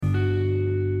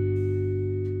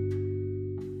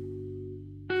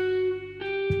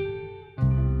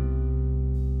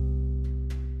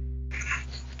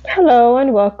Hello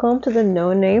and welcome to the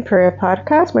No Name Prayer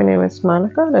Podcast. My name is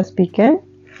Monica. Let's begin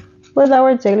with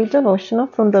our daily devotional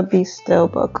from the Be Still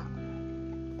book.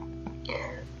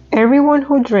 Everyone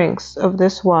who drinks of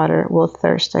this water will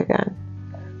thirst again,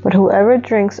 but whoever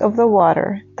drinks of the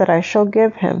water that I shall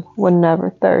give him will never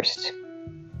thirst.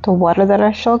 The water that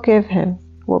I shall give him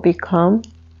will become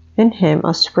in him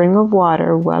a spring of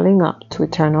water welling up to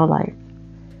eternal life.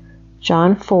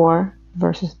 John 4,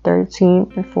 verses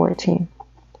 13 and 14.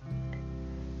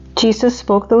 Jesus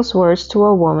spoke those words to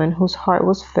a woman whose heart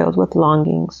was filled with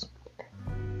longings.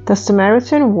 The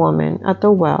Samaritan woman at the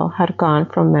well had gone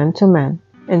from man to man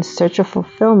in search of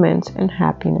fulfillment and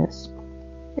happiness.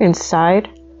 Inside,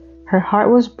 her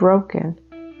heart was broken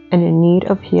and in need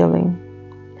of healing.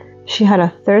 She had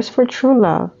a thirst for true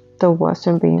love that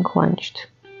wasn't being quenched.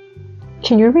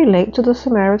 Can you relate to the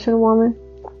Samaritan woman?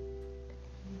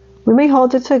 We may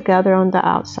hold it together on the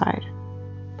outside,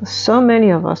 but so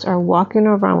many of us are walking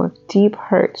around with deep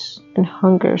hurts and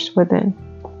hungers within.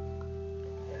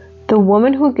 The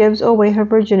woman who gives away her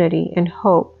virginity in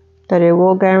hope that it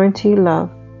will guarantee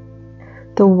love.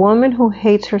 The woman who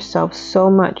hates herself so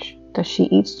much that she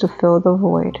eats to fill the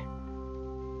void.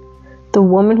 The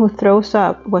woman who throws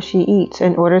up what she eats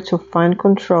in order to find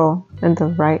control and the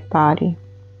right body.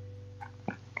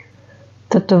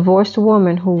 The divorced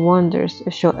woman who wonders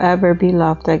if she'll ever be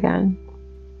loved again.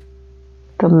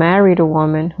 The married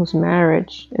woman whose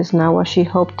marriage is not what she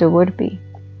hoped it would be.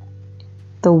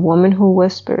 The woman who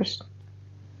whispers,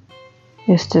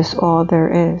 "Is this all there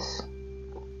is?"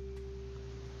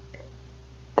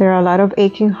 There are a lot of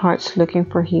aching hearts looking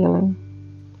for healing.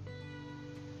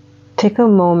 Take a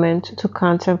moment to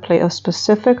contemplate a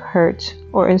specific hurt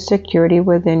or insecurity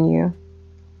within you.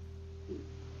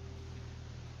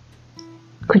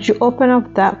 Could you open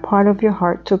up that part of your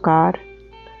heart to God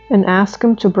and ask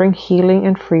Him to bring healing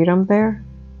and freedom there?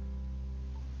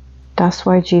 That's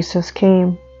why Jesus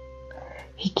came.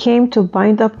 He came to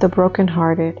bind up the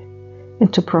brokenhearted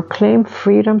and to proclaim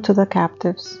freedom to the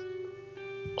captives.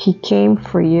 He came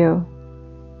for you.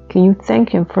 Can you thank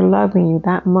Him for loving you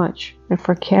that much and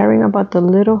for caring about the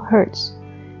little hurts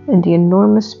and the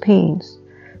enormous pains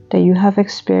that you have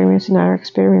experienced and are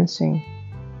experiencing?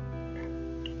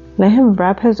 Let Him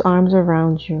wrap His arms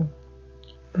around you.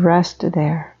 Rest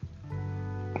there.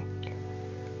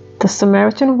 The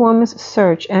Samaritan woman's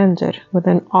search ended with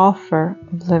an offer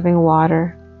of living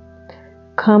water,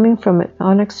 coming from an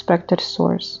unexpected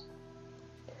source.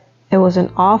 It was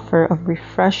an offer of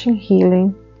refreshing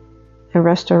healing and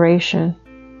restoration,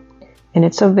 and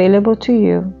it's available to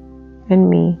you and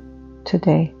me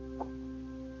today.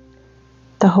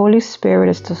 The Holy Spirit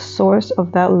is the source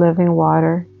of that living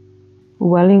water,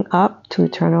 welling up to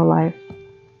eternal life.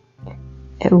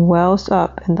 It wells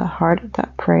up in the heart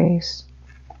that prays.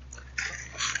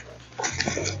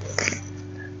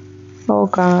 Oh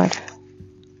God,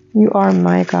 you are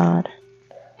my God.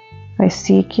 I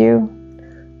seek you.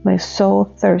 My soul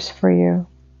thirsts for you.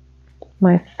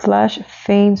 My flesh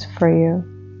faints for you,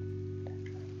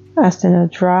 as in a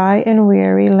dry and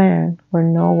weary land where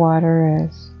no water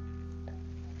is.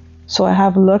 So I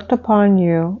have looked upon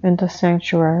you in the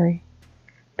sanctuary,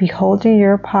 beholding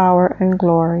your power and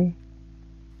glory.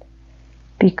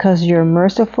 Because your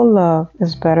merciful love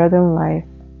is better than life,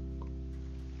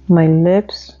 my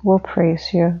lips will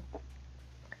praise you.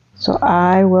 So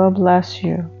I will bless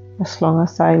you as long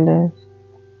as I live.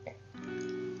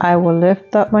 I will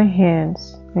lift up my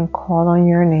hands and call on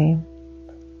your name.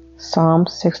 Psalm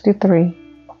 63,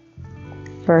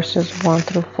 verses 1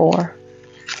 through 4.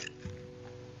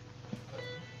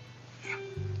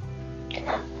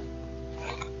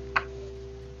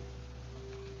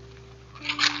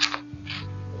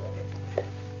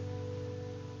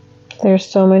 There's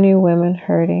so many women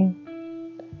hurting,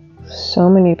 so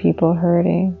many people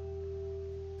hurting,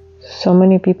 so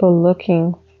many people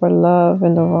looking for love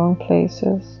in the wrong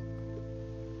places.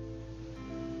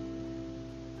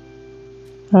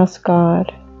 Ask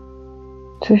God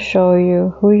to show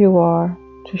you who you are,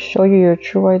 to show you your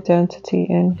true identity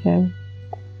in Him.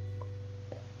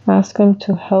 Ask Him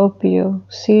to help you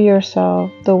see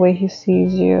yourself the way He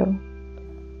sees you,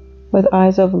 with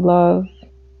eyes of love.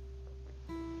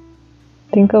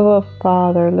 Think of a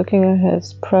father looking at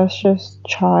his precious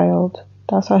child.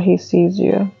 That's how He sees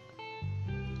you.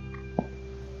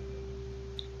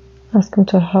 Ask Him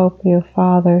to help you.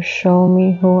 Father, show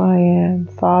me who I am.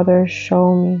 Father,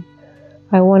 show me.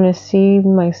 I want to see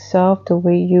myself the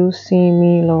way you see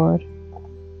me, Lord.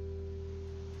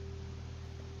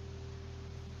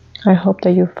 I hope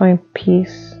that you find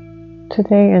peace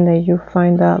today and that you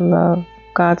find that love,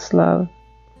 God's love,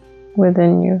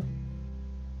 within you.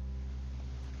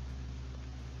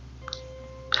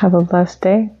 Have a blessed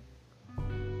day.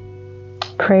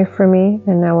 Pray for me,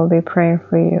 and I will be praying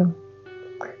for you.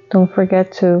 Don't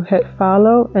forget to hit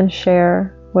follow and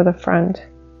share with a friend.